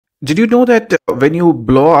Did you know that when you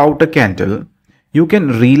blow out a candle, you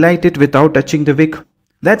can relight it without touching the wick?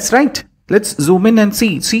 That's right. Let's zoom in and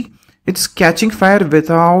see. See, it's catching fire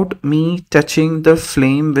without me touching the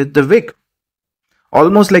flame with the wick.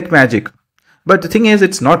 Almost like magic. But the thing is,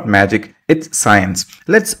 it's not magic, it's science.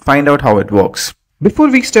 Let's find out how it works.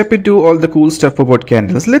 Before we step into all the cool stuff about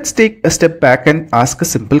candles, let's take a step back and ask a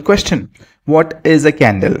simple question. What is a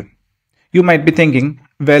candle? You might be thinking,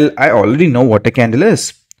 well, I already know what a candle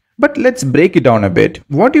is. But let's break it down a bit.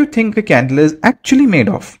 What do you think a candle is actually made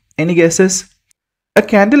of? Any guesses? A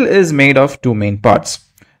candle is made of two main parts,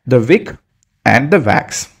 the wick and the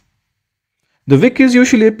wax. The wick is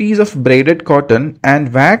usually a piece of braided cotton,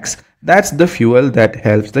 and wax, that's the fuel that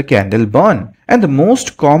helps the candle burn. And the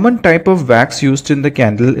most common type of wax used in the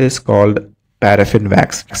candle is called paraffin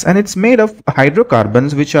wax, and it's made of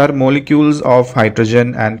hydrocarbons, which are molecules of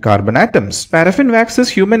hydrogen and carbon atoms. Paraffin wax is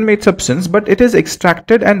human-made substance, but it is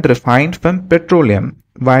extracted and refined from petroleum.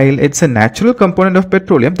 While it's a natural component of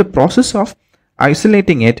petroleum, the process of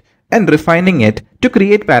isolating it and refining it to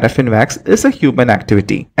create paraffin wax is a human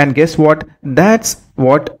activity. And guess what? That's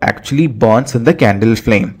what actually burns in the candle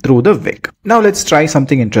flame through the wick. Now let's try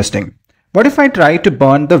something interesting. What if I try to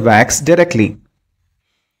burn the wax directly?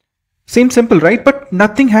 Seems simple, right? But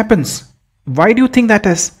nothing happens. Why do you think that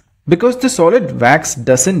is? Because the solid wax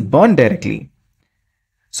doesn't burn directly.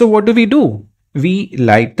 So what do? We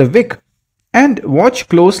light the wick. And watch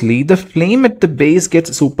closely, the flame at the base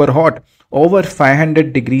gets super hot, over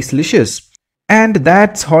 500 degrees Celsius. And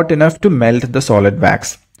that's hot enough to melt the solid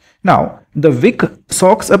wax. Now, the wick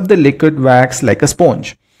soaks up the liquid wax like a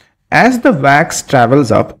sponge. As the wax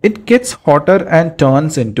travels up, it gets hotter and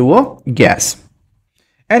turns into a gas.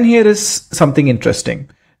 And here is something interesting.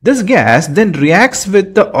 This gas then reacts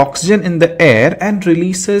with the oxygen in the air and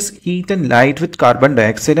releases heat and light with carbon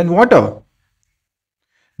dioxide and water.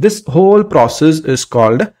 This whole process is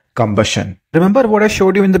called combustion. Remember what I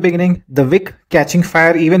showed you in the beginning? The wick catching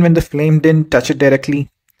fire even when the flame didn't touch it directly.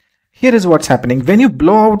 Here is what's happening. When you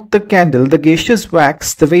blow out the candle, the gaseous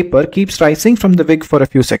wax, the vapor, keeps rising from the wick for a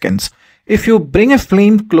few seconds. If you bring a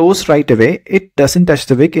flame close right away, it doesn't touch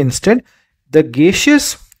the wick. Instead, the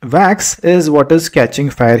gaseous wax is what is catching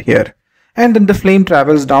fire here. And then the flame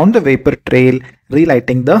travels down the vapor trail,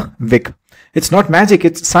 relighting the wick. It's not magic,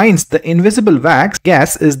 it's science. The invisible wax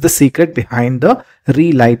gas is the secret behind the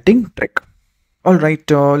relighting trick.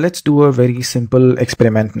 Alright, let's do a very simple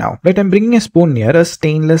experiment now. Right, I'm bringing a spoon near a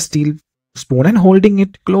stainless steel spoon and holding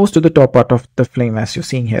it close to the top part of the flame as you're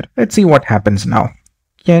seeing here. Let's see what happens now.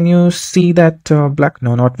 Can you see that black?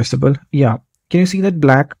 No, not visible. Yeah. Can you see that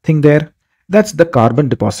black thing there? That's the carbon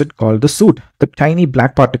deposit called the soot, the tiny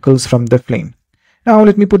black particles from the flame. Now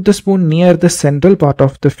let me put the spoon near the central part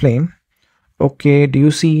of the flame. Okay, do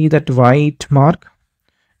you see that white mark?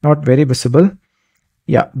 Not very visible.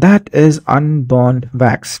 Yeah, that is unburned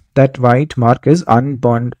wax. That white mark is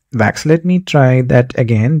unburned wax. Let me try that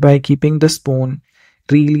again by keeping the spoon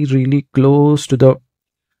really close to the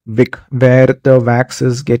wick where the wax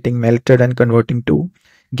is getting melted and converting to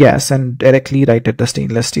gas, and directly right at the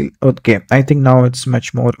stainless steel. Okay, I think now it's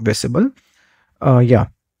much more visible. Yeah,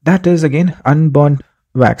 that is again unburned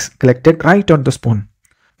wax collected right on the spoon.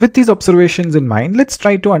 With these observations in mind, let's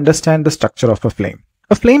try to understand the structure of a flame.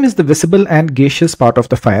 A flame is the visible and gaseous part of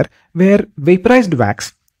the fire where vaporized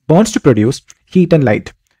wax burns to produce heat and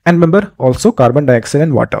light. And remember, also carbon dioxide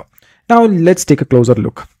and water. Now let's take a closer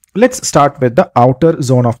look. Let's start with the outer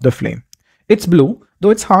zone of the flame. It's blue, though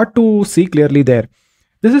it's hard to see clearly there.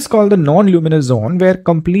 This is called the non-luminous zone where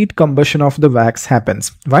complete combustion of the wax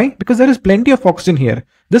happens. Why? Because there is plenty of oxygen here.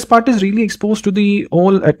 This part is really exposed to the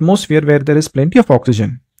whole atmosphere where there is plenty of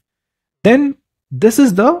oxygen. Then this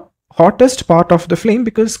is the hottest part of the flame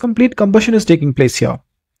because complete combustion is taking place here.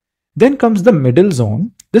 Then comes the middle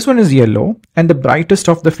zone. This one is yellow and the brightest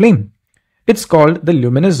of the flame. It's called the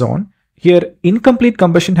luminous zone. Here incomplete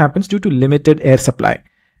combustion happens due to limited air supply.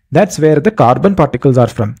 That's where the carbon particles are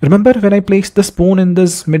from. Remember when I placed the spoon in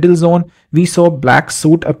this middle zone, we saw black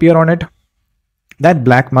soot appear on it? That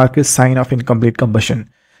black mark is sign of incomplete combustion.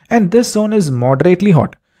 And this zone is moderately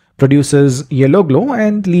hot, produces yellow glow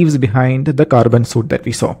and leaves behind the carbon soot that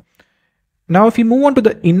we saw. Now if we move on to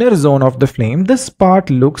the inner zone of the flame, this part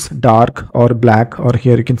looks dark or black, or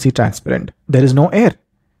here you can see transparent. There is no air.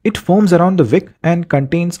 It forms around the wick and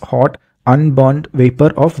contains hot, unburned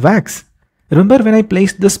vapor of wax. Remember when I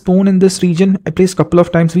placed the spoon in this region, I placed a couple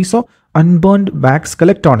of times, we saw unburned wax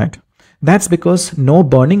collect on it. That's because no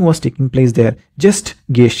burning was taking place there, just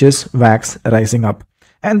gaseous wax rising up.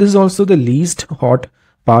 And this is also the least hot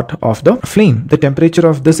part of the flame. The temperature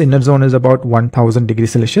of this inner zone is about 1000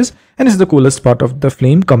 degrees Celsius and is the coolest part of the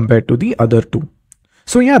flame compared to the other two.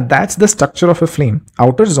 So yeah, that's the structure of a flame.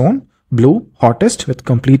 Outer zone, blue, hottest with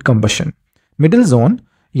complete combustion. Middle zone,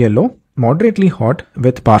 yellow, moderately hot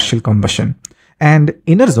with partial combustion. And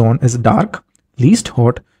inner zone is dark, least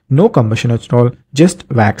hot, no combustion at all, just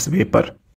wax vapor.